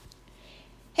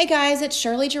Hey guys, it's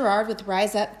Shirley Gerard with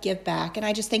Rise Up, Give Back, and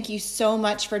I just thank you so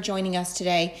much for joining us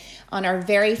today on our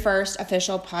very first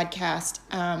official podcast.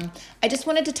 I just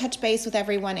wanted to touch base with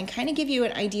everyone and kind of give you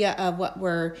an idea of what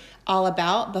we're all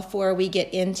about before we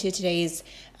get into today's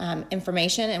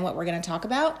information and what we're going to talk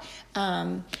about.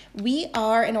 We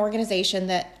are an organization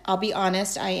that, I'll be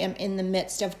honest, I am in the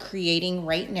midst of creating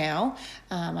right now.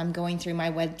 I'm going through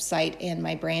my website and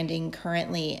my branding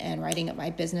currently and writing up my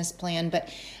business plan, but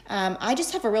I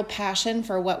just have a real passion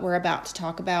for what we're about to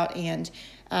talk about and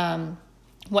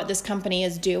what this company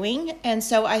is doing. And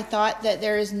so I thought that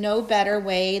there is no better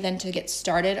way than to get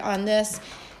started on this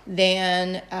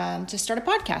than to start a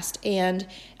podcast. And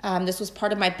this was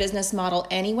part of my business model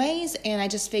anyways, and I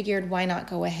just figured why not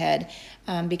go ahead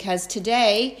because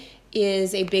today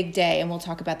is a big day, and we'll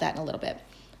talk about that in a little bit.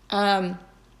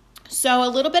 So a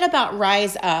little bit about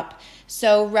Rise Up.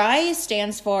 So RISE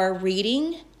stands for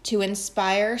Reading to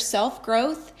Inspire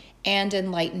Self-Growth and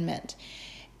Enlightenment.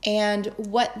 And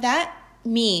what that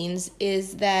means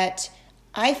is that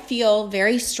I feel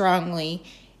very strongly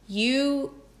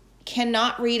you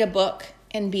cannot read a book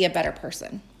and be a better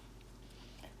person.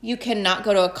 You cannot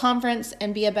go to a conference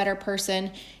and be a better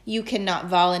person. You cannot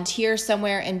volunteer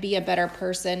somewhere and be a better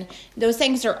person. Those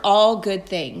things are all good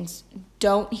things.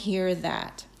 Don't hear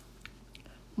that.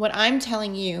 What I'm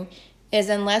telling you is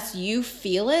unless you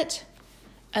feel it,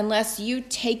 unless you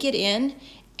take it in,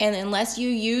 and unless you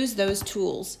use those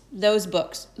tools, those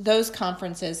books, those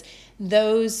conferences,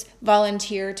 those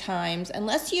volunteer times,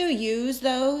 unless you use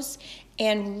those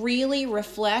and really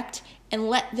reflect and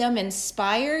let them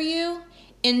inspire you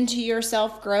into your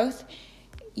self-growth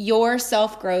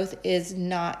is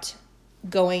not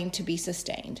going to be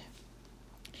sustained.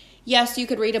 Yes, you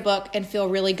could read a book and feel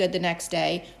really good the next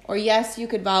day, or yes, you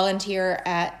could volunteer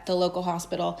at the local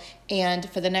hospital and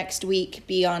for the next week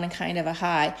be on a kind of a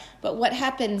high. But what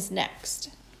happens next?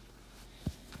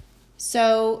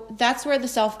 So that's where the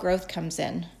self-growth comes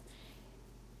in.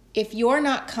 If you're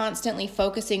not constantly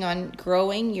focusing on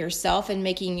growing yourself and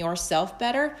making yourself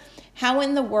better, how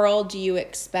in the world do you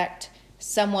expect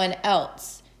someone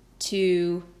else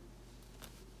to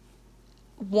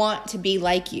want to be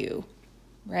like you?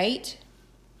 Right?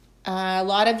 A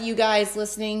lot of you guys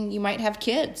listening, you might have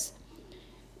kids.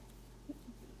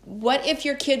 What if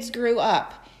your kids grew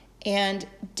up and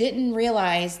didn't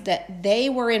realize that they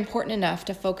were important enough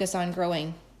to focus on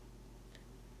growing?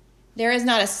 There is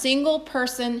not a single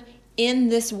person in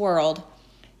this world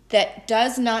that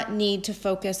does not need to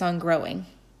focus on growing,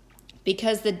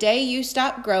 because the day you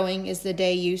stop growing is the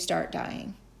day you start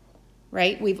dying,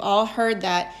 right? We've all heard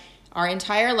that our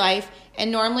entire life,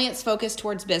 and normally it's focused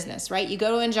towards business, right? You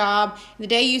go to a job, the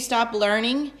day you stop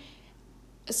learning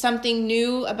something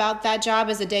new about that job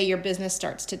is the day your business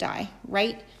starts to die,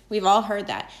 right? We've all heard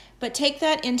that. But take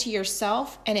that into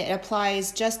yourself, and it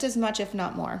applies just as much, if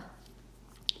not more.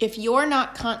 If you're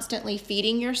not constantly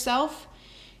feeding yourself,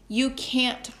 you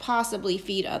can't possibly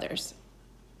feed others.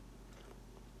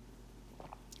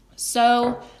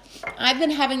 So I've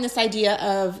been having this idea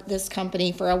of this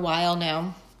company for a while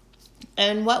now.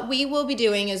 And what we will be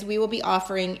doing is we will be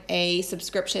offering a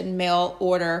subscription mail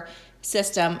order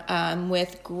system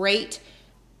with great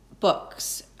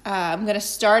books. I'm going to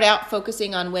start out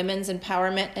focusing on women's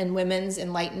empowerment and women's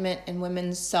enlightenment and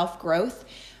women's self-growth.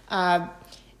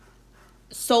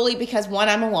 Solely because, one,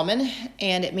 I'm a woman,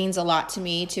 and it means a lot to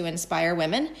me to inspire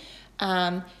women.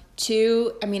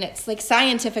 Two, it's like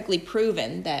scientifically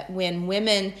proven that when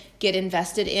women get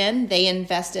invested in, they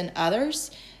invest in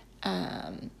others.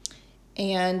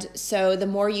 And so the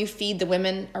more you feed the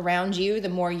women around you, the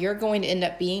more you're going to end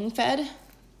up being fed.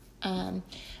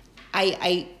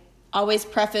 I always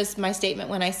preface my statement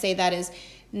when I say that is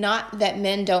not that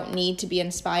men don't need to be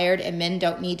inspired and men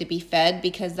don't need to be fed,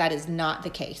 because that is not the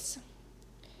case.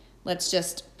 Let's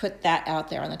just put that out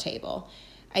there on the table.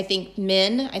 I think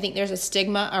there's a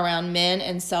stigma around men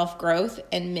and self-growth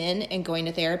and men and going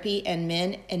to therapy and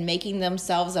men and making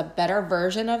themselves a better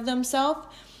version of themselves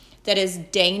that is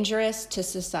dangerous to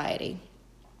society.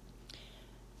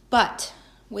 But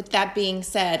with that being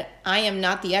said, I am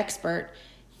not the expert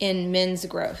in men's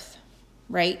growth,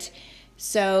 right?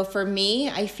 So for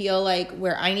me, I feel like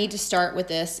where I need to start with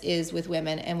this is with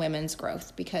women and women's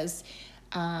growth, because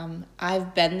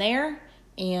I've been there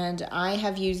and I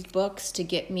have used books to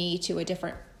get me to a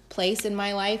different place in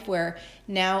my life where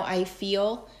now I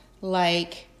feel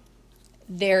like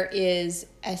there is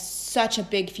such a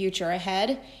big future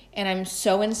ahead, and I'm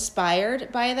so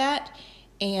inspired by that,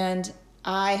 and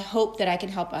I hope that I can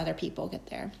help other people get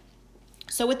there.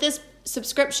 So with this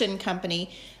subscription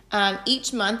company,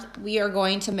 each month we are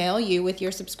going to mail you with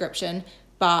your subscription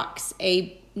box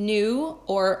a new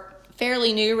or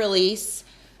fairly new release,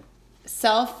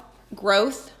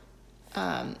 self-growth,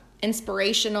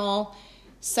 inspirational,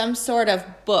 some sort of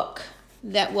book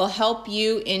that will help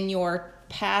you in your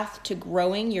path to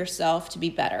growing yourself to be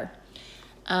better.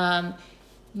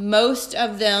 Most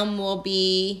of them will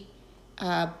be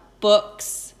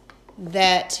books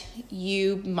that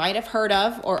you might have heard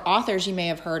of or authors you may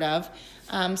have heard of.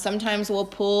 Sometimes we'll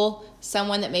pull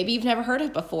someone that maybe you've never heard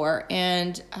of before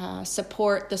and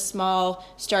support the small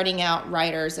starting out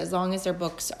writers as long as their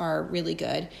books are really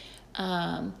good.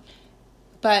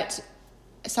 But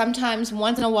sometimes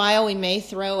once in a while we may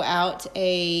throw out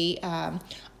a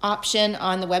option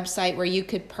on the website where you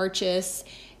could purchase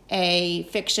a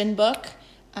fiction book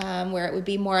where it would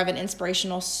be more of an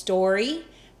inspirational story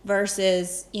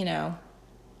versus, a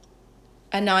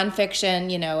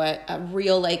nonfiction, a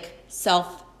real like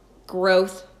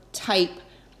self-growth type,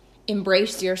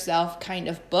 embrace yourself kind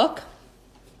of book.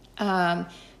 And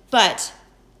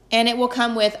it will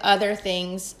come with other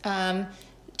things,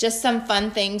 just some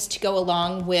fun things to go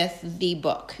along with the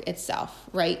book itself,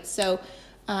 right? So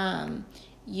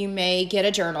you may get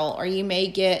a journal or you may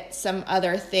get some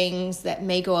other things that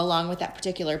may go along with that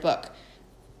particular book.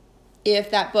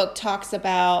 If that book talks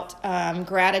about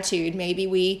gratitude,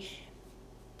 maybe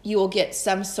you will get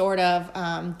some sort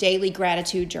of daily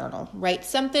gratitude journal, right?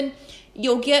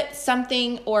 You'll get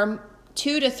something or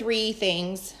 2 to 3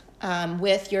 things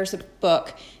with your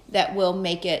book that will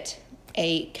make it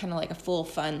a kind of like a full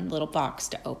fun little box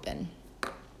to open.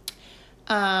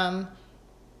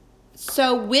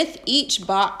 So with each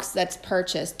box that's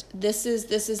purchased, this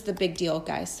is the big deal,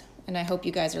 guys. And I hope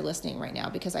you guys are listening right now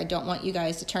because I don't want you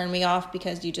guys to turn me off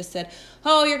because you just said,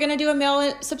 oh, you're going to do a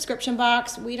mail subscription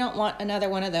box. We don't want another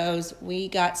one of those. We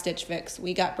got Stitch Fix.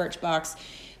 We got Birchbox.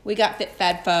 We got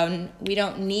FitFadPhone. We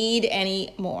don't need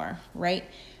any more, right?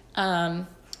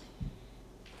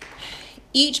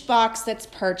 Each box that's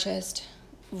purchased,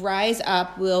 Rise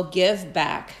Up will give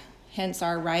back, hence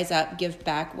our Rise Up Give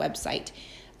Back website.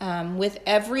 With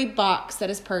every box that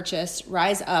is purchased,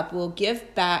 Rise Up will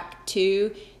give back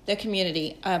to the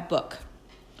community a book.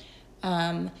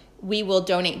 We will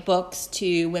donate books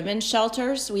to women's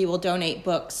shelters. We will donate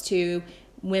books to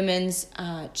women's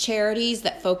charities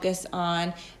that focus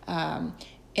on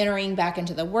entering back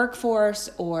into the workforce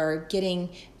or getting,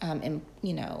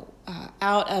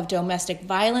 out of domestic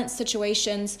violence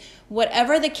situations.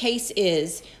 Whatever the case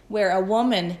is, where a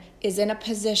woman is in a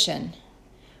position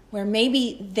where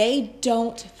maybe they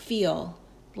don't feel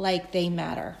like they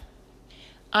matter.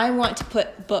 I want to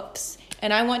put books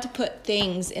and I want to put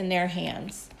things in their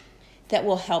hands that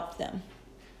will help them.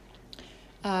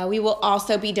 We will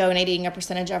also be donating a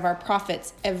percentage of our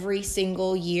profits every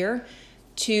single year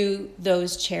to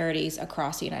those charities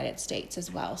across the United States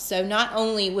as well. So not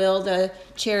only will the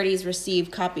charities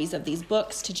receive copies of these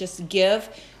books to just give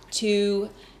to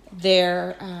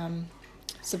their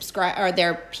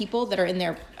their people that are in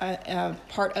their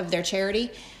part of their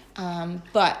charity,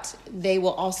 but they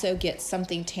will also get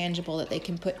something tangible that they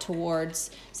can put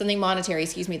towards, something monetary,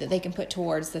 that they can put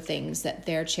towards the things that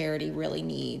their charity really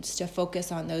needs to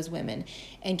focus on those women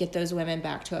and get those women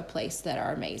back to a place that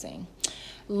are amazing.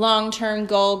 Long-term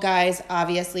goal, guys,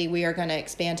 obviously we are going to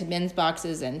expand to men's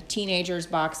boxes and teenagers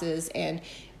boxes and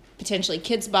potentially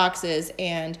kids boxes,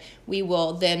 and we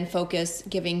will then focus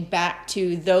giving back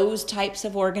to those types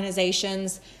of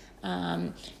organizations.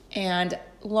 And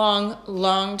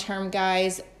long-term,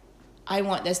 guys, I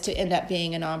want this to end up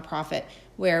being a nonprofit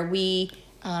where we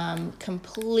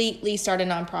completely start a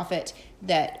nonprofit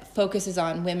that focuses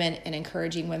on women and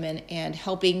encouraging women and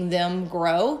helping them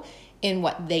grow in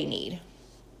what they need.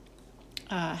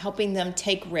 Helping them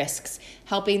take risks,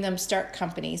 helping them start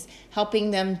companies,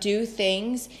 helping them do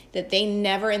things that they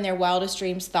never in their wildest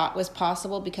dreams thought was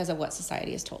possible because of what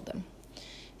society has told them.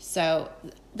 So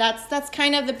that's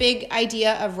kind of the big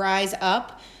idea of Rise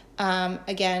Up.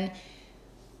 Again,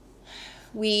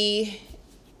 we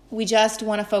just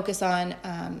want to focus on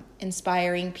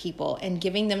inspiring people and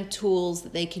giving them tools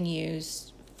that they can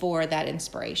use for that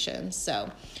inspiration.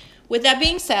 So with that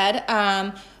being said,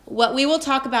 what we will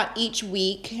talk about each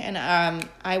week, and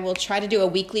I will try to do a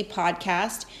weekly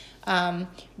podcast,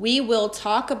 we will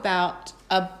talk about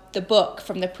the book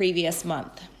from the previous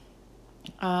month.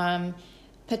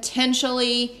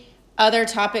 Potentially other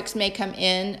topics may come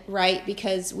in, right?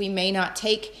 Because we may not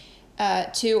take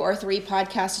 2 or 3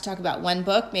 podcasts to talk about one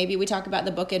book. Maybe we talk about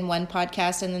the book in one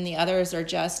podcast and then the others are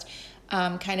just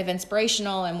kind of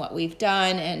inspirational and what we've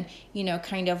done and,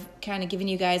 kind of giving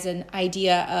you guys an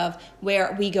idea of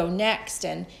where we go next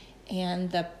and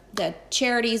the the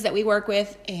charities that we work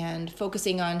with and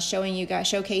focusing on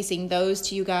showcasing those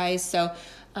to you guys. So,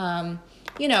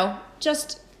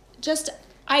 just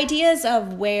ideas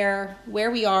of where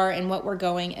we are and what we're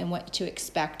going and what to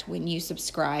expect when you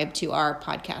subscribe to our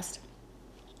podcast.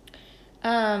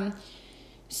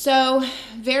 So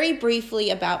very briefly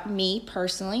about me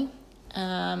personally.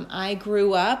 I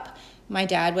grew up, my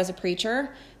dad was a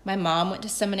preacher. My mom went to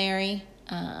seminary.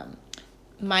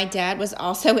 My dad was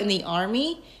also in the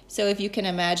Army. So if you can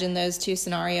imagine those two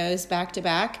scenarios back to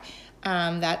back,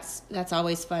 that's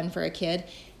always fun for a kid.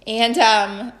 And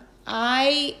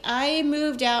I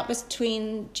moved out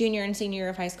between junior and senior year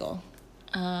of high school.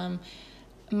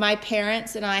 My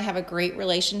parents and I have a great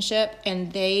relationship,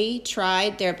 and they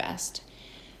tried their best.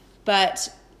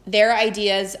 But their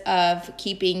ideas of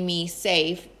keeping me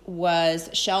safe was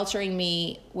sheltering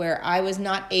me where I was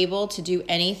not able to do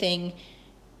anything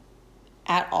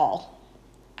at all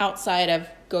outside of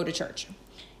go to church.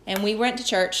 And we went to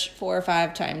church 4 or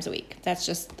 5 times a week. That's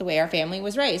just the way our family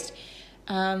was raised.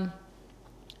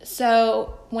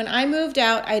 So when I moved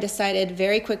out, I decided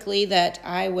very quickly that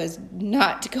I was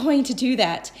not going to do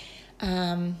that.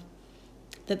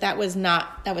 That was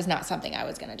not something I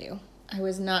was going to do. I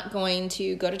was not going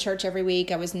to go to church every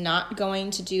week. I was not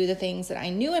going to do the things that I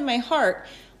knew in my heart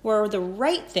were the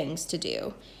right things to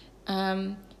do.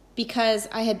 Because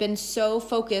I had been so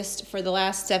focused for the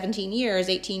last 18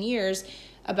 years,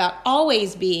 about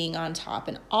always being on top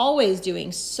and always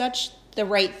doing such the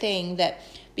right thing, that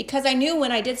because I knew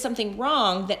when I did something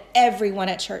wrong that everyone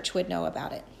at church would know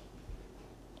about it.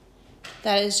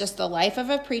 That is just the life of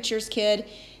a preacher's kid.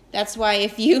 That's why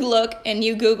if you look and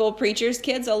you Google preacher's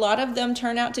kids, a lot of them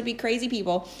turn out to be crazy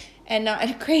people, and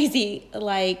not crazy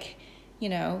like,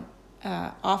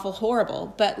 awful,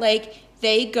 horrible, but like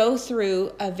they go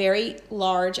through a very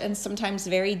large and sometimes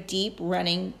very deep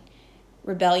running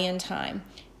rebellion time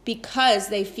because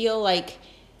they feel like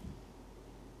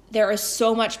there is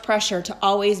so much pressure to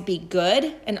always be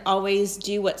good and always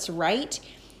do what's right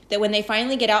that when they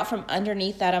finally get out from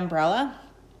underneath that umbrella,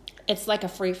 it's like a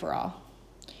free-for-all.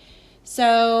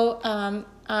 So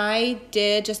I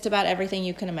did just about everything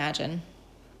you can imagine.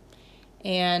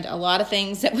 And a lot of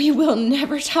things that we will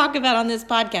never talk about on this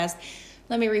podcast.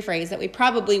 Let me rephrase that we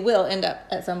probably will end up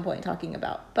at some point talking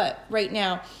about. But right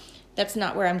now, that's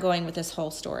not where I'm going with this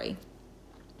whole story.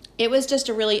 It was just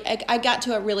I got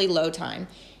to a really low time.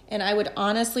 And I would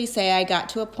honestly say I got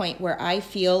to a point where I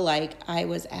feel like I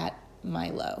was at my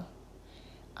low.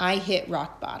 I hit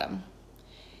rock bottom.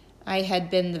 I had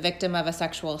been the victim of a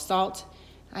sexual assault.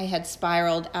 I had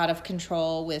spiraled out of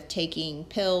control with taking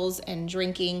pills and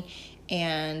drinking,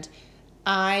 and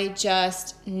I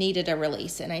just needed a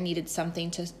release, and I needed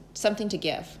something to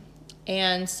give.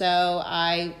 And so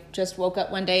I just woke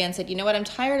up one day and said, you know what, I'm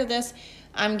tired of this.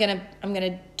 I'm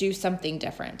gonna do something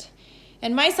different.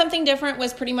 And my something different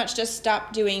was pretty much just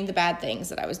stop doing the bad things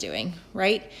that I was doing,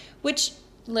 right? Which,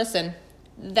 listen,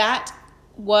 that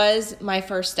was my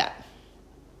first step.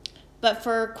 But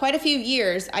for quite a few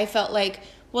years, I felt like,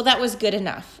 well, that was good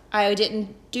enough. I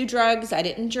didn't do drugs. I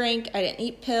didn't drink. I didn't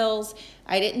eat pills.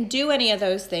 I didn't do any of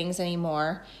those things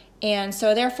anymore. And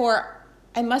so therefore,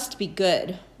 I must be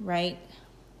good, right?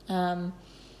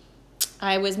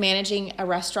 I was managing a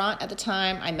restaurant at the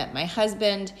time. I met my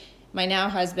husband, my now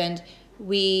husband.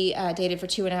 We dated for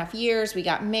 2.5 years. We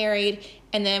got married,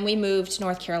 and then we moved to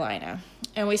North Carolina.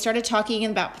 And we started talking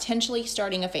about potentially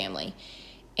starting a family.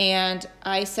 And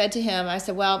I said to him,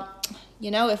 well,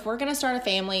 if we're going to start a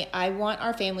family, I want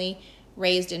our family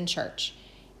raised in church.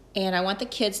 And I want the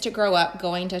kids to grow up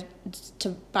going to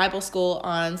Bible school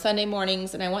on Sunday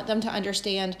mornings, and I want them to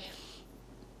understand,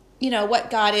 what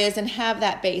God is and have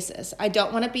that basis. I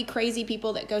don't want to be crazy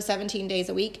people that go 17 days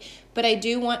a week, but I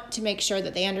do want to make sure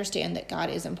that they understand that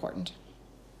God is important.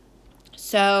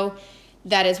 So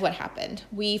that is what happened.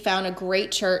 We found a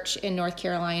great church in North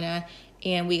Carolina,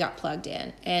 and we got plugged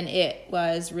in, and it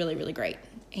was really, really great.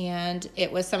 And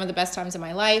it was some of the best times of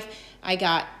my life. I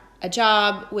got a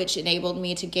job, which enabled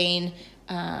me to gain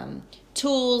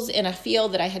tools in a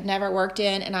field that I had never worked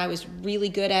in, and I was really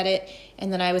good at it.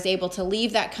 And then I was able to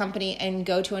leave that company and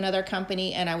go to another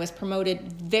company, and I was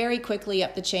promoted very quickly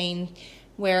up the chain,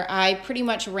 where I pretty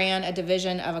much ran a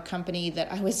division of a company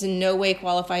that I was in no way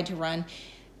qualified to run.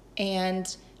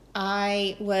 And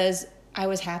I was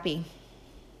happy.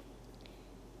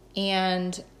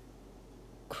 And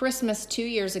Christmas 2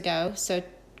 years ago, so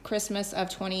Christmas of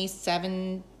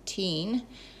 2017,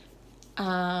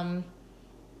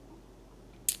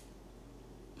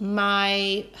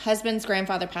 my husband's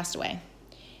grandfather passed away.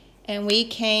 And we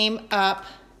came up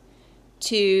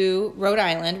to Rhode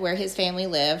Island, where his family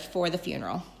lived, for the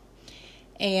funeral.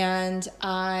 and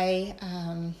I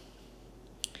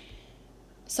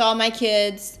saw my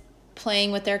kids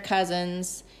playing with their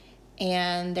cousins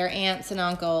and their aunts and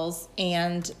uncles.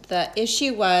 And the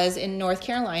issue was, in North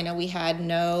Carolina, we had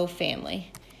no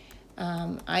family.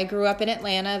 I grew up in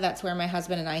Atlanta. That's where my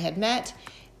husband and I had met.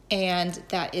 And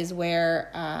that is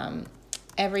where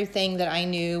everything that I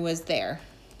knew was there.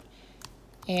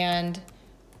 And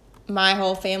my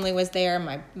whole family was there.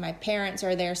 My parents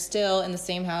are there still in the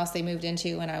same house they moved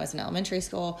into when I was in elementary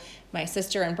school. My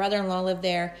sister and brother-in-law lived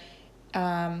there.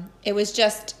 It was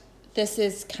just,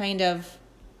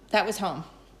 that was home.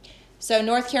 So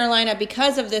North Carolina,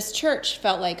 because of this church,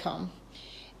 felt like home.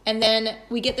 And then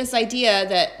we get this idea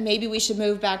that maybe we should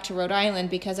move back to Rhode Island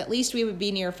because at least we would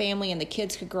be near family and the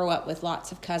kids could grow up with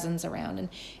lots of cousins around.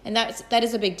 And that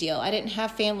is a big deal. I didn't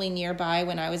have family nearby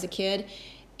when I was a kid.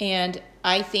 And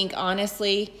I think,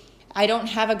 honestly, I don't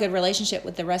have a good relationship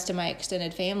with the rest of my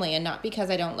extended family. And not because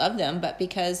I don't love them, but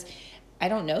because I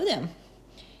don't know them.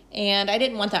 And I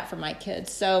didn't want that for my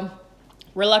kids. So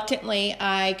reluctantly,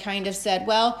 I kind of said,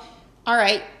 well, all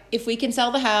right, if we can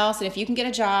sell the house and if you can get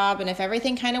a job and if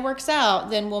everything kind of works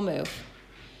out, then we'll move.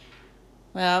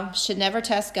 Well, should never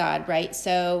test God, right?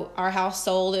 So our house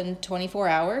sold in 24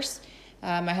 hours.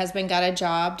 My husband got a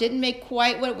job. Didn't make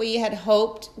quite what we had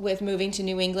hoped with moving to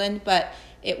New England, but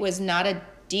it was not a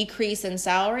decrease in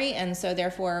salary. And so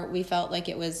therefore we felt like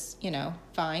it was,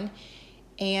 fine.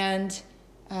 And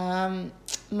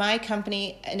my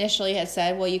company initially had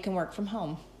said, well, you can work from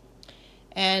home.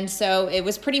 And so it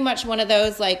was pretty much one of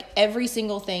those, like, every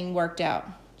single thing worked out.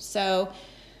 So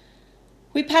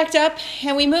we packed up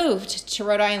and we moved to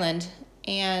Rhode Island,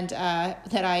 and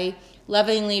that I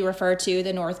lovingly refer to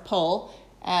the North Pole,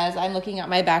 as I'm looking out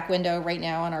my back window right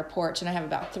now on our porch, and I have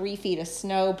about 3 feet of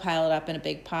snow piled up in a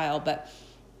big pile. But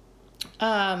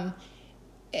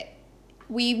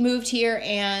we moved here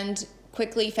and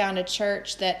quickly found a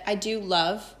church that I do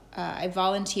love. I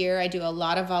volunteer. I do a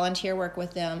lot of volunteer work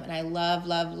with them, and I love,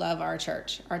 love, love our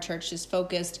church. Our church is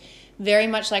focused very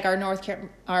much like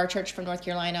our church from North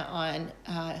Carolina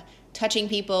on touching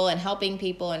people and helping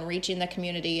people and reaching the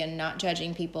community and not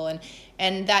judging people,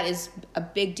 and that is a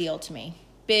big deal to me.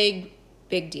 Big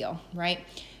deal, right?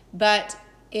 But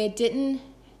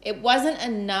it wasn't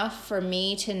enough for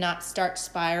me to not start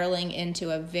spiraling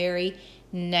into a very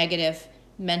negative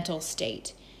mental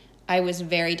state. I was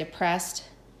very depressed.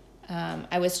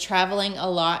 I was traveling a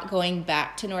lot, going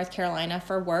back to North Carolina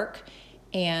for work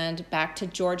and back to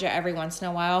Georgia every once in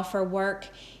a while for work.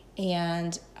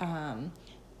 And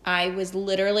I was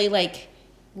literally like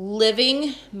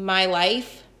living my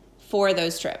life for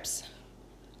those trips.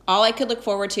 All I could look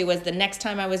forward to was the next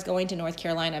time I was going to North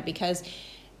Carolina, because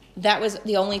that was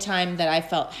the only time that I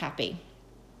felt happy.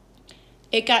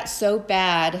 It got so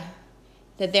bad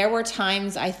that there were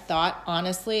times I thought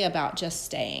honestly about just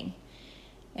staying.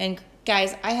 And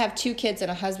guys, I have 2 kids and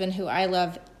a husband who I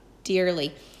love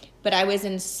dearly, but I was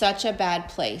in such a bad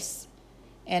place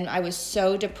and I was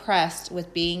so depressed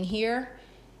with being here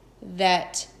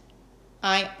that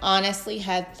I honestly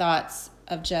had thoughts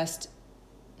of just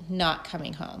not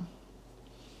coming home.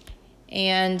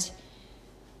 And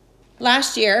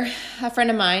last year, a friend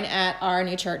of mine at our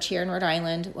new church here in Rhode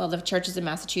Island, well, the church is in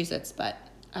Massachusetts, but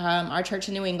our church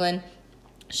in New England,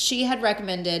 she had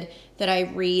recommended that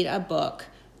I read a book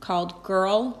called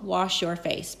Girl, Wash Your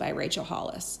Face by Rachel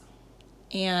Hollis.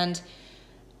 And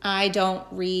I don't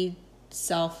read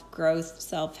self-growth,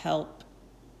 self-help,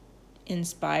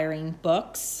 inspiring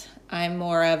books. I'm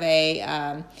more of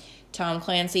a Tom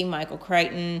Clancy, Michael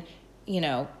Crichton,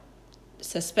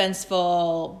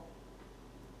 suspenseful,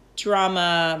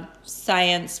 drama,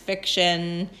 science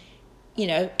fiction,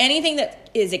 anything that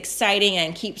is exciting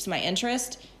and keeps my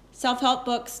interest. Self-help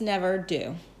books never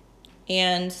do.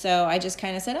 And so I just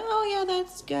kind of said, oh, yeah,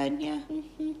 that's good. Yeah.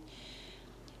 Mm-hmm.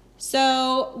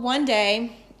 So one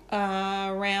day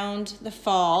around the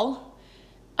fall,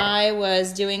 I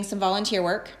was doing some volunteer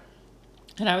work,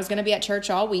 and I was going to be at church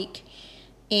all week.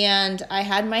 And I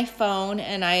had my phone,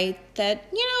 and I said,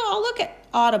 I'll look at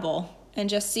Audible and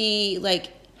just see,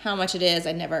 how much it is.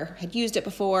 I never had used it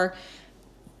before.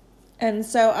 And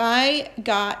so I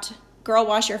got Girl,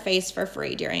 Wash Your Face for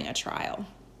free during a trial.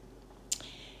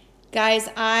 Guys,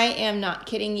 I am not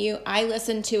kidding you. I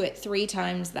listened to it 3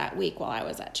 times that week while I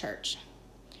was at church.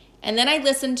 And then I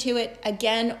listened to it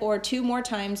again or 2 more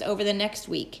times over the next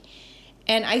week.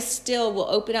 And I still will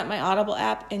open up my Audible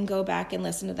app and go back and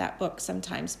listen to that book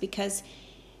sometimes because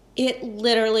it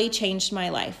literally changed my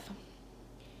life.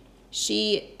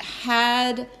 She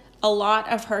had a lot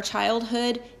of her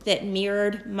childhood that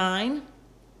mirrored mine,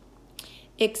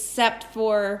 except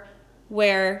for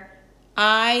where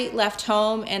I left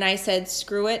home and I said,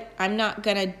 screw it, I'm not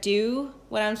going to do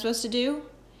what I'm supposed to do.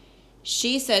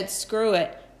 She said, screw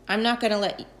it, I'm not going to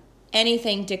let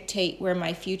anything dictate where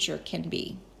my future can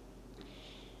be.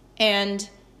 And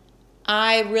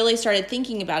I really started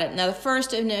thinking about it. Now, the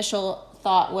first initial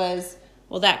thought was,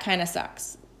 well, that kind of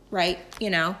sucks, right?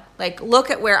 Look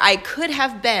at where I could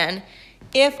have been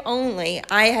if only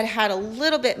I had had a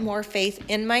little bit more faith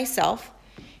in myself,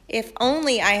 if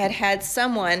only I had had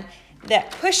someone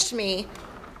that pushed me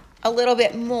a little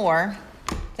bit more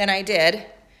than I did.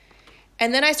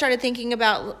 And then I started thinking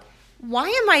about, why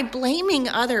am I blaming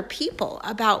other people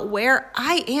about where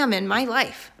I am in my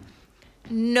life?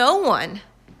 No one,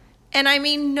 and I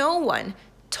mean no one,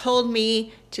 told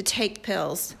me to take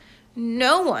pills.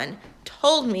 No one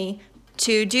told me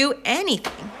to do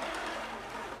anything.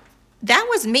 That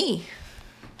was me.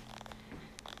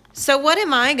 So what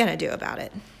am I going to do about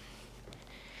it?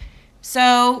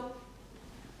 So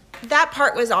that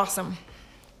part was awesome.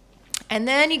 And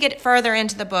then you get further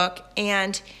into the book,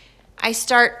 and I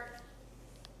start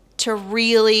to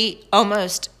really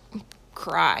almost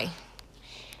cry,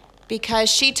 because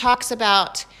she talks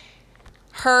about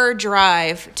her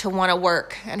drive to want to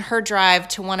work, and her drive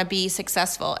to want to be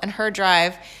successful, and her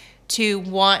drive to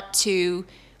want to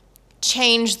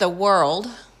change the world,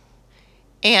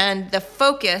 and the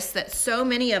focus that so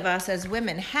many of us as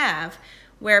women have,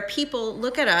 where people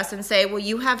look at us and say, well,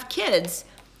 you have kids.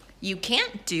 You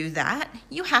can't do that.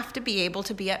 You have to be able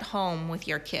to be at home with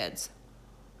your kids.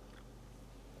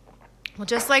 Well,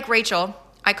 just like Rachel,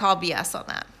 I call BS on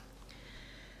that.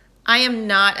 I am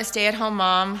not a stay-at-home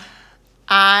mom.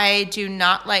 I do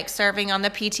not like serving on the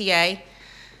PTA.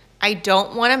 I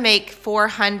don't want to make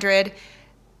 400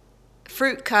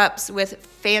 fruit cups with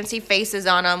fancy faces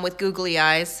on them with googly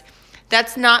eyes.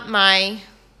 That's not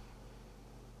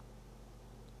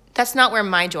where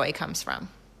my joy comes from.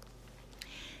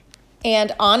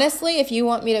 And honestly, if you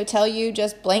want me to tell you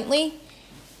just blankly,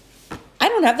 I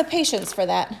don't have the patience for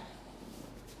that.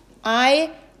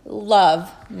 I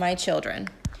love my children.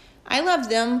 I love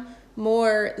them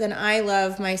more than I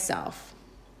love myself.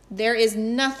 There is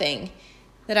nothing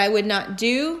that I would not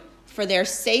do for their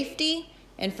safety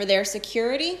and for their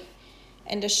security,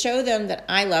 and to show them that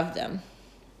I love them.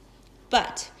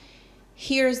 But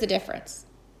here's the difference.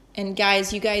 And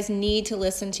guys, you guys need to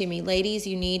listen to me. Ladies,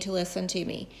 you need to listen to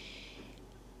me.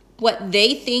 What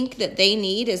they think that they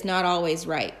need is not always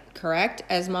right, correct?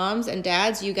 As moms and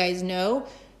dads, you guys know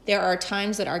there are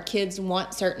times that our kids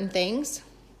want certain things,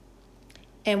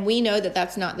 and we know that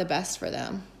that's not the best for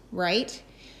them, right?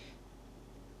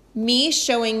 Me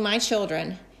showing my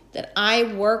children that I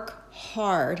work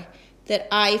hard, that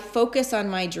I focus on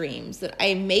my dreams, that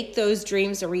I make those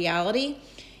dreams a reality,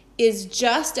 is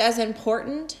just as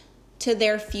important to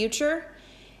their future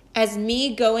as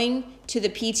me going to the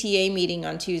PTA meeting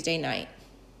on Tuesday night.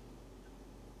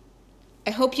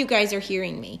 I hope you guys are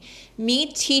hearing me.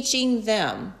 Me teaching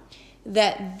them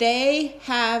that they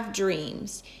have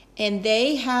dreams and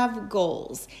they have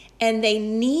goals and they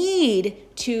need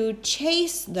to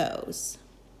chase those.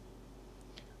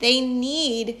 They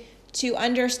need to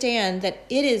understand that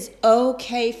it is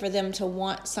okay for them to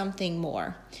want something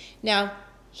more. Now,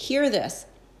 hear this.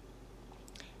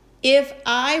 If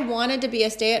I wanted to be a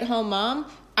stay-at-home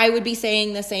mom, I would be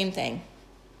saying the same thing,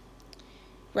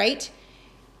 right?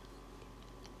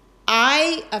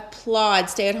 I applaud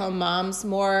stay-at-home moms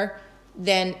more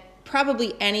than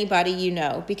probably anybody you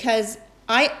know, because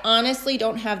I honestly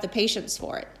don't have the patience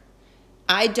for it.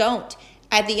 I don't.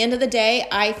 At the end of the day,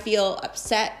 I feel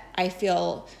upset. I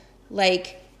feel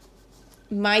like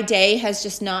my day it's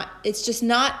just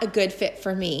not a good fit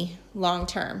for me long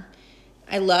term.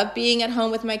 I love being at home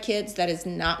with my kids. That is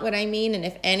not what I mean. And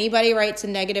if anybody writes a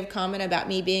negative comment about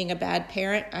me being a bad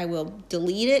parent, I will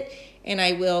delete it and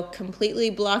I will completely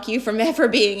block you from ever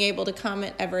being able to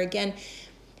comment ever again.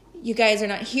 You guys are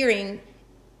not hearing,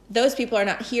 those people are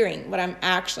not hearing what I'm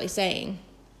actually saying.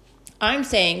 I'm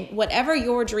saying whatever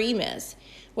your dream is,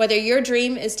 whether your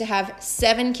dream is to have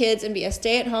 7 kids and be a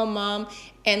stay-at-home mom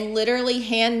and literally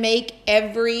hand make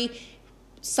every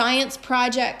science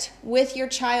project with your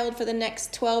child for the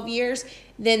next 12 years,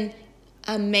 then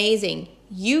amazing.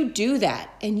 You do that,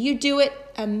 and you do it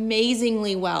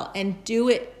amazingly well, and do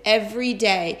it every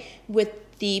day with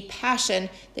the passion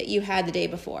that you had the day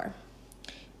before.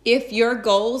 If your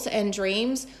goals and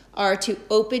dreams are to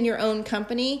open your own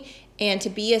company and to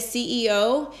be a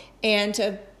CEO and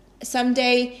to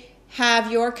someday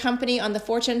have your company on the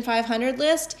Fortune 500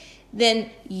 list, then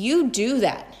you do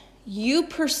that. You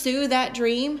pursue that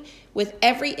dream with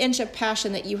every inch of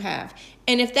passion that you have.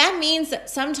 And if that means that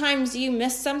sometimes you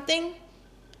miss something,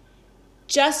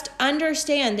 just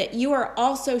understand that you are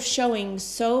also showing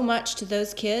so much to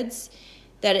those kids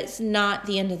that it's not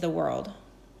the end of the world.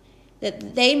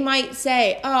 That they might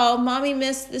say, oh, mommy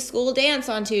missed the school dance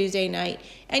on Tuesday night.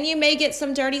 And you may get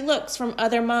some dirty looks from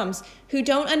other moms who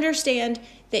don't understand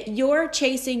that you're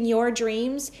chasing your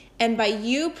dreams. And by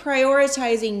you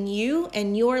prioritizing you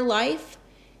and your life,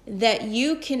 that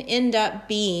you can end up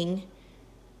being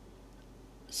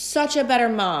such a better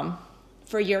mom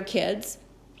for your kids.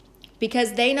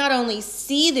 Because they not only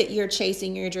see that you're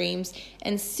chasing your dreams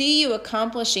and see you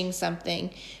accomplishing something,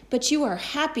 but you are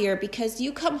happier because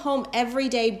you come home every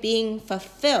day being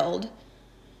fulfilled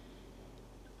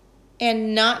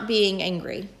and not being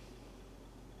angry.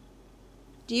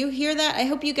 Do you hear that? I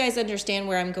hope you guys understand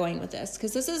where I'm going with this,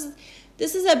 because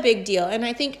this is a big deal. And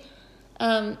I think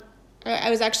I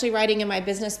was actually writing in my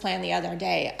business plan the other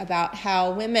day about how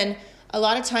women a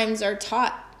lot of times are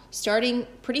taught, starting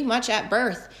pretty much at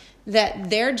birth, that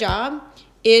their job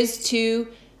is to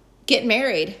get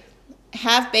married,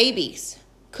 have babies,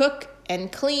 cook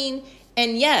and clean.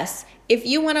 And yes, if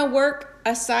you want to work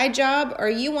a side job or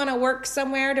you want to work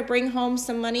somewhere to bring home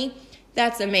some money,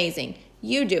 that's amazing.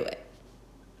 You do it.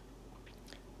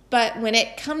 But when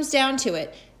it comes down to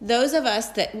it, those of us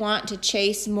that want to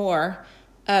chase more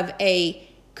of a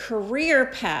career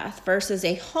path versus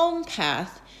a home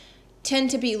path tend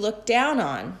to be looked down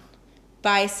on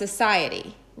by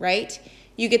society. Right?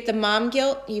 You get the mom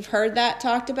guilt. You've heard that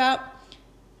talked about.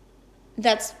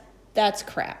 That's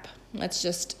crap. Let's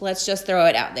just throw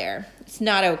it out there. It's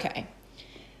not okay.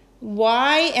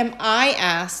 Why am I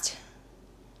asked,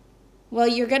 well,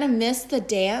 you're going to miss the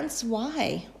dance?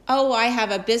 Why? Oh, I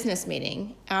have a business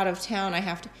meeting out of town. I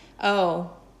have to.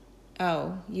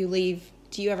 Oh, you leave.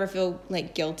 Do you ever feel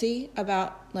like guilty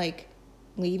about like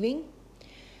leaving?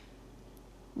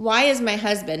 Why is my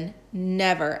husband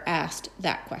never asked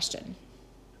that question?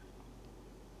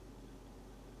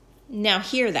 Now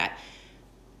hear that.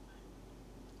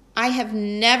 I have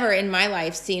never in my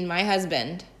life seen my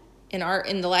husband, in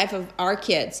the life of our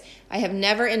kids, I have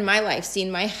never in my life seen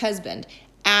my husband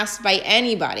asked by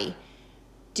anybody,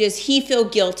 does he feel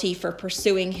guilty for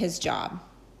pursuing his job?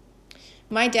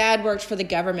 My dad worked for the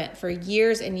government for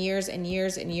years and years and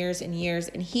years and years and years,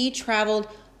 and he traveled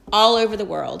all over the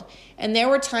world. And there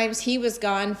were times he was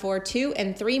gone for 2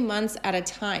 and 3 months at a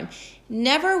time.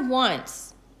 Never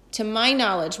once, to my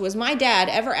knowledge, was my dad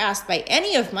ever asked by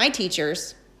any of my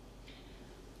teachers,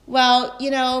 well,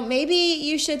 maybe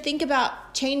you should think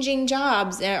about changing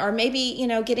jobs, or maybe,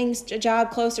 getting a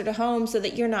job closer to home so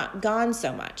that you're not gone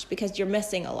so much because you're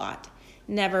missing a lot.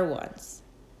 Never once.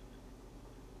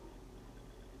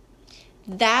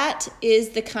 That is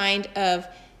the kind of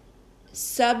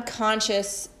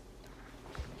subconscious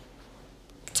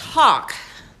talk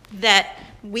that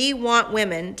we want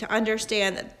women to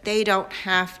understand that they don't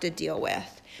have to deal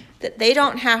with, that they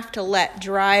don't have to let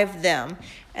drive them,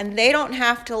 and they don't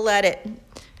have to let it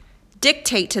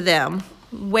dictate to them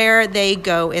where they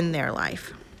go in their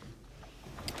life.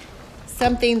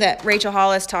 Something that Rachel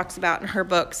Hollis talks about in her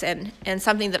books, and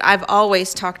something that I've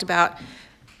always talked about,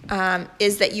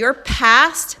 is that your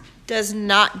past does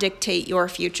not dictate your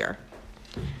future.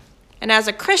 And as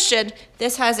a Christian,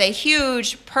 this has a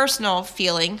huge personal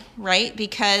feeling, right?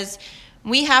 Because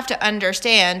we have to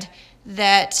understand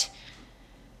that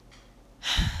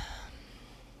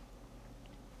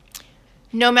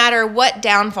no matter what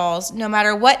downfalls, no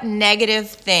matter what negative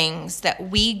things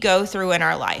that we go through in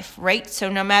our life, right? So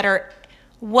no matter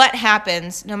what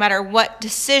happens, no matter what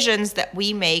decisions that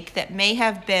we make that may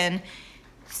have been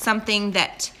something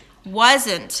that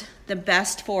wasn't the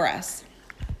best for us,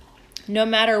 no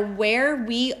matter where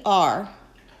we are,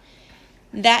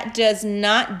 that does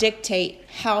not dictate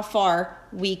how far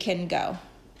we can go.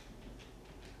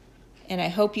 And I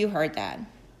hope you heard that.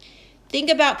 Think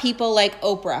about people like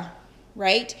Oprah,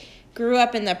 right? Grew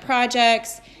up in the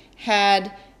projects,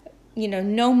 had,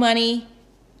 no money,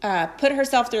 put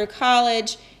herself through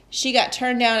college. She got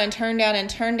turned down and turned down and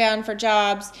turned down for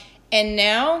jobs. And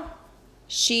now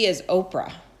she is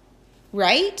Oprah,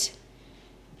 right?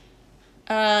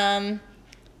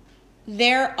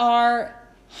 There are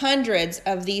hundreds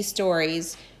of these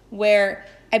stories where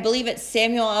I believe it's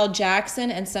Samuel L.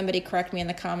 Jackson, and somebody correct me in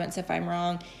the comments if I'm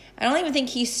wrong. I don't even think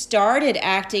he started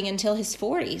acting until his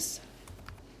 40s.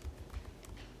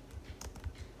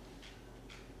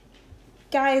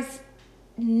 Guys,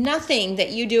 nothing that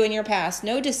you do in your past,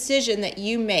 no decision that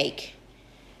you make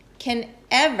can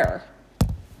ever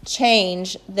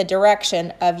change the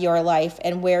direction of your life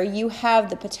and where you have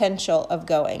the potential of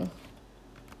going.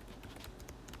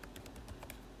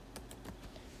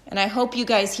 And I hope you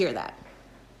guys hear that.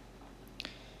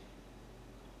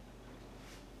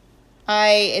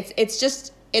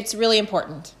 It's really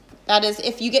important. That is,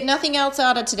 if you get nothing else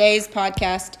out of today's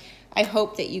podcast, I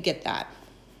hope that you get that.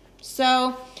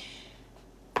 So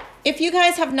if you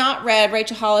guys have not read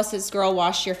Rachel Hollis's Girl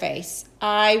Wash Your Face,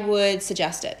 I would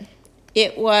suggest it.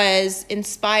 It was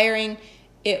inspiring.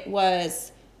 It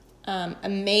was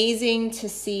amazing to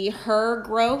see her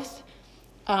growth.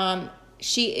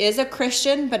 She is a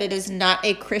Christian, but it is not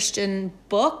a Christian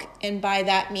book. And by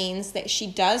that means that she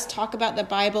does talk about the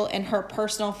Bible and her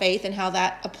personal faith and how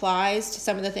that applies to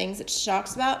some of the things that she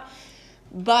talks about.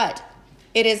 But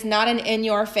it is not an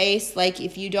in-your-face, like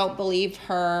if you don't believe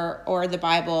her or the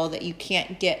Bible, that you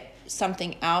can't get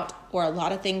something out or a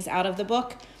lot of things out of the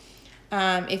book.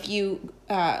 If you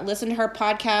listen to her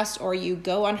podcast, or you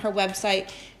go on her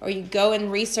website, or you go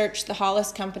and research the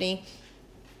Hollis Company,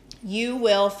 you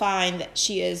will find that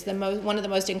she is one of the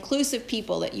most inclusive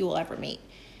people that you will ever meet.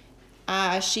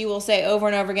 She will say over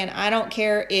and over again, I don't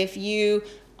care if you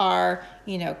are,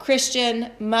 Christian,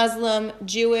 Muslim,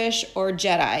 Jewish, or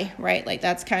Jedi, right? Like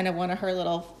that's kind of one of her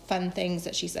little fun things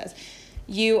that she says.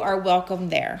 You are welcome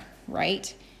there,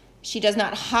 right? She does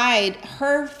not hide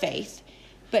her faith,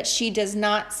 but she does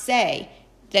not say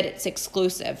that it's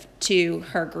exclusive to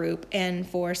her group and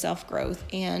for self-growth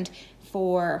and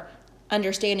for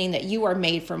understanding that you are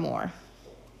made for more.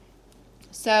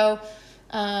 So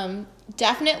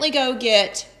definitely go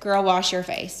get Girl Wash Your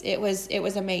Face. It was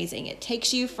amazing. It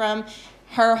takes you from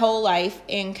her whole life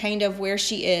and kind of where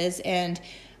she is, and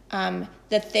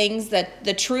the things that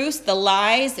the truths, the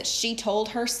lies that she told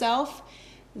herself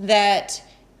that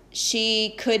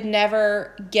she could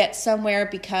never get somewhere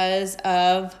because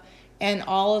of, and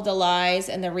all of the lies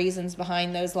and the reasons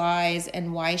behind those lies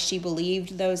and why she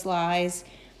believed those lies.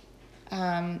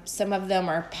 Some of them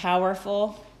are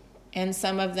powerful, and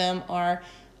some of them are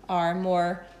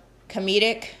more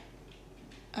comedic.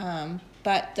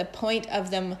 But the point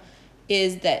of them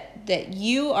is that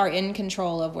you are in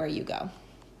control of where you go.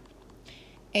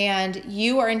 And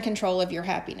you are in control of your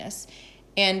happiness.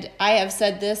 And I have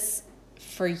said this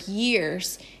for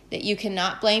years, that you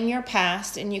cannot blame your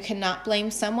past and you cannot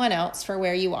blame someone else for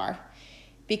where you are.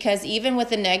 Because even with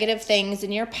the negative things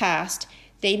in your past,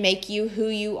 they make you who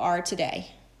you are today.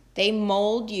 They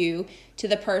mold you to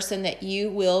the person that you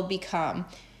will become.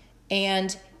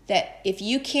 And that if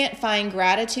you can't find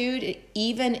gratitude,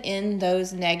 even in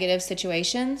those negative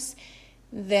situations,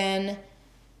 then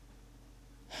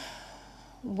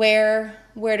where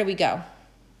do we go,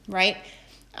 right?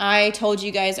 I told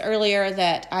you guys earlier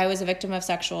that I was a victim of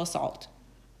sexual assault.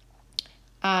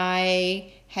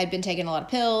 I had been taking a lot of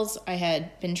pills. I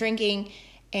had been drinking,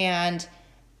 and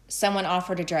someone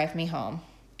offered to drive me home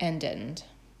and didn't.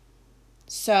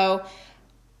 So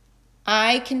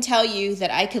I can tell you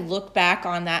that I could look back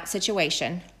on that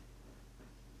situation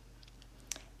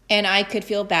and I could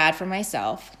feel bad for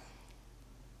myself.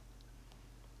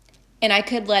 And I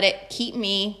could let it keep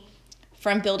me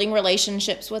from building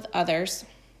relationships with others.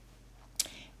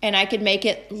 And I could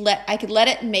let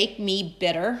it make me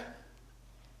bitter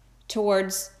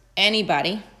towards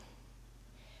anybody.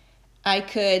 I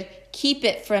could keep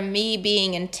it from me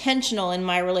being intentional in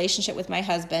my relationship with my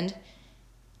husband,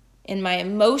 in my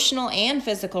emotional and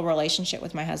physical relationship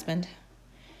with my husband.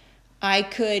 I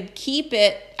could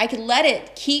let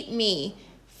it keep me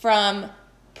from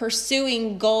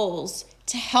pursuing goals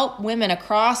to help women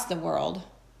across the world.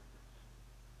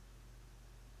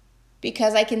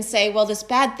 Because I can say, well, this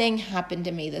bad thing happened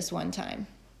to me this one time.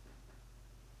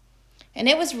 And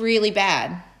it was really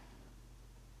bad.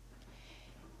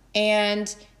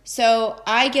 And so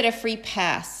I get a free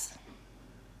pass.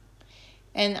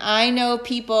 And I know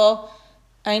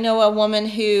a woman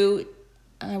who,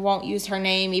 I won't use her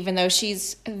name, even though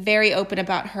she's very open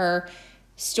about her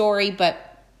story,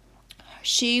 but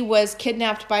she was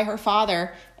kidnapped by her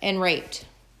father and raped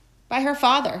by her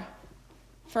father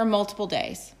for multiple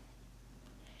days.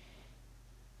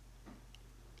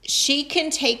 She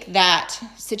can take that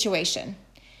situation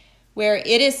where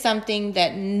it is something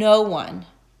that no one,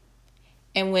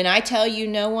 and when I tell you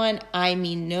no one, I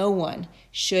mean no one,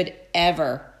 should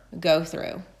ever go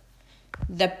through.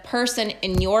 The person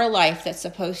in your life that's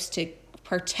supposed to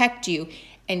protect you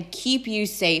and keep you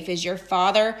safe is your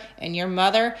father and your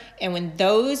mother. And when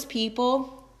those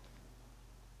people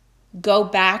go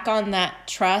back on that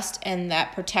trust and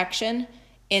that protection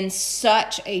in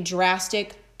such a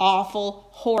drastic, awful,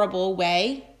 horrible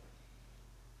way,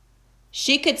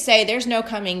 she could say there's no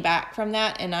coming back from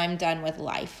that and I'm done with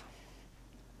life.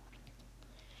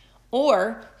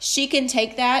 Or she can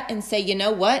take that and say, you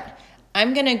know what?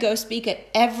 I'm going to go speak at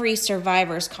every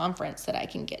survivors conference that I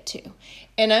can get to.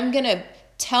 And I'm going to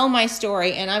tell my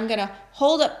story, and I'm going to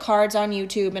hold up cards on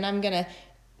YouTube, and I'm going to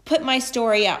put my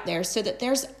story out there so that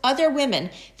there's other women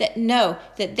that know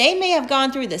that they may have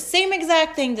gone through the same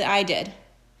exact thing that I did.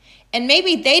 And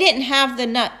maybe they didn't have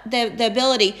the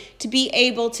ability to be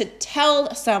able to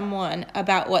tell someone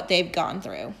about what they've gone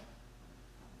through.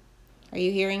 Are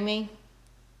you hearing me?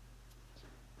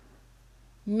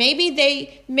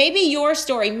 Maybe your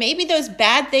story, maybe those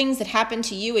bad things that happened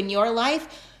to you in your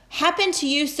life happened to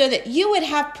you so that you would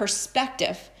have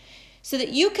perspective, so that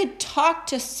you could talk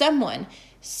to someone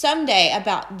someday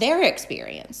about their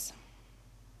experience.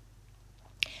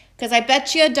 Because I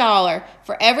bet you $1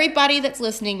 for everybody that's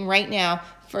listening right now,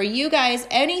 for you guys,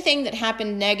 anything that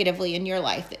happened negatively in your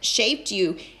life that shaped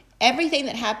you, everything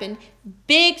that happened,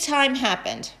 big time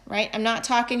happened, right? I'm not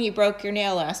talking you broke your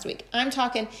nail last week. I'm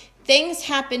talking things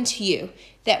happened to you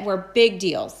that were big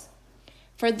deals.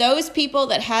 For those people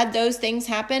that had those things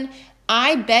happen,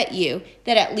 I bet you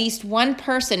that at least one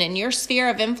person in your sphere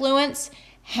of influence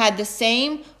had the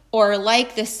same or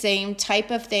like the same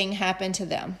type of thing happen to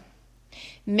them.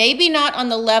 Maybe not on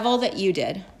the level that you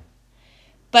did,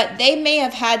 but they may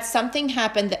have had something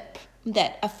happen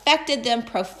that affected them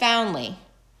profoundly,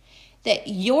 that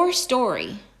your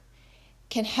story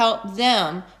can help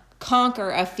them conquer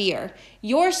a fear.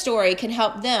 Your story can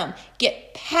help them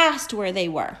get past where they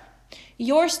were.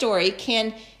 Your story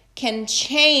can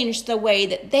change the way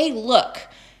that they look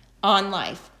on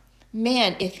life.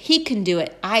 Man, if he can do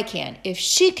it, I can. If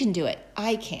she can do it,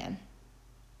 I can.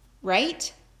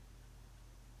 Right?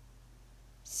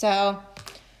 So,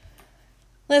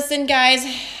 listen, guys,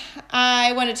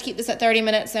 I wanted to keep this at 30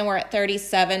 minutes, and we're at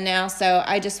 37 now. So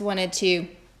I just wanted to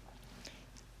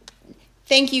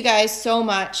thank you guys so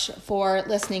much for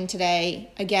listening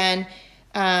today. Again,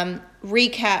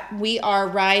 recap, we are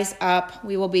Rise Up.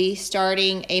 We will be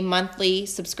starting a monthly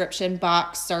subscription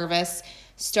box service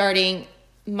starting,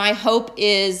 my hope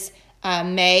is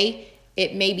May.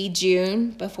 It may be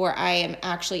June before I am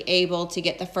actually able to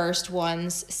get the first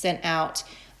ones sent out.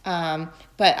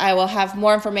 But I will have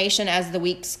more information as the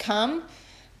weeks come.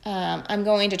 I'm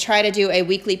going to try to do a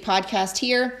weekly podcast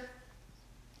here,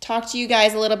 talk to you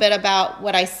guys a little bit about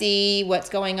what I see, what's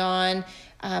going on,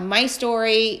 my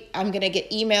story. I'm going to get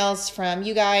emails from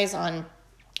you guys on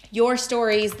your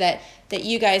stories that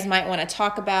you guys might want to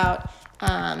talk about.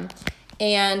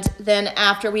 And then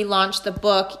after we launch the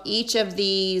book, each of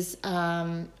these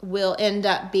will end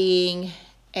up being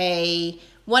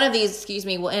one of these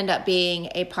will end up being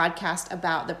a podcast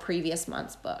about the previous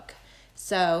month's book.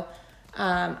 So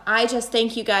I just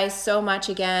thank you guys so much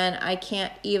again. I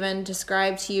can't even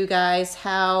describe to you guys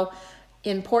how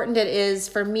important it is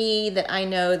for me that I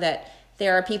know that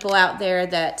there are people out there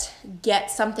that get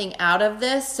something out of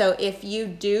this. So if you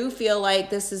do feel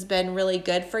like this has been really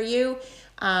good for you,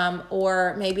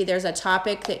 or maybe there's a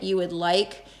topic that you would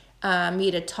like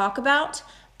me to talk about,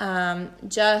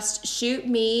 just shoot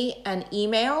me an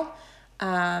email.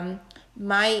 I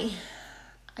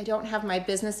don't have my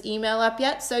business email up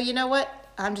yet, so you know what?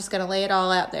 I'm just going to lay it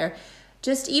all out there.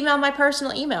 Just email my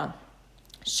personal email,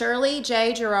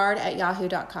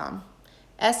 shirleyjgerard@yahoo.com.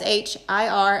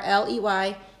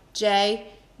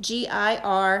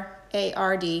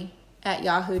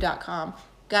 SHIRLEYJGIRARD@yahoo.com.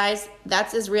 Guys,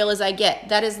 that's as real as I get.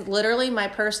 That is literally my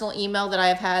personal email that I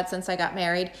have had since I got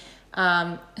married.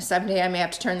 Someday I may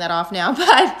have to turn that off now,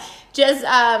 but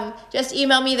just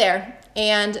email me there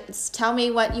and tell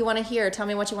me what you want to hear. Tell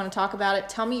me what you want to talk about it.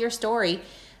 Tell me your story.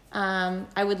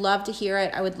 I would love to hear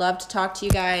it. I would love to talk to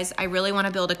you guys. I really want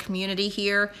to build a community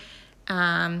here.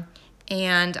 And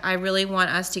I really want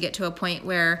us to get to a point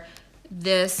where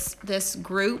this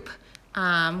group,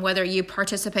 whether you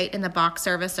participate in the box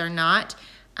service or not,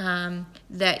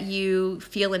 that you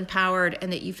feel empowered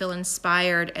and that you feel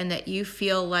inspired and that you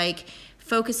feel like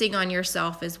focusing on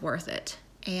yourself is worth it.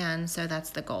 And so that's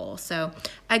the goal. So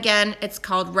again, it's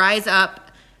called Rise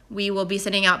Up. We will be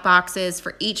sending out boxes.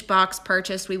 For each box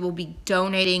purchased, we will be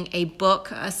donating a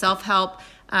book, a self-help,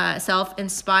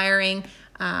 self-inspiring,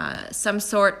 some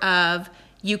sort of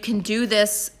you can do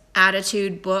this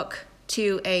attitude book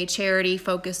to a charity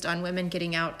focused on women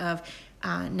getting out of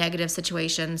negative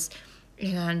situations,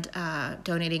 and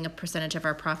donating a percentage of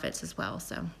our profits as well.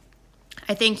 So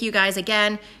I thank you guys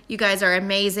again. You guys are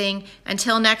amazing.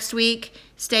 Until next week,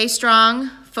 stay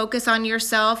strong, focus on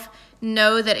yourself.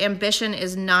 Know that ambition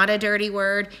is not a dirty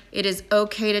word. It is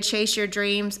okay to chase your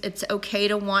dreams. It's okay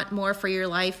to want more for your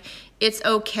life. It's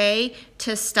okay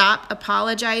to stop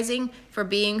apologizing for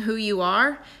being who you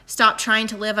are. Stop trying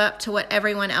to live up to what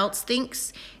everyone else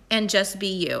thinks and just be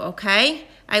you, okay?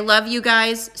 I love you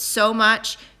guys so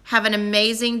much. Have an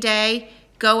amazing day.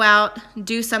 Go out,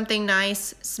 do something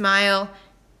nice, smile,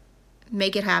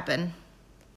 make it happen.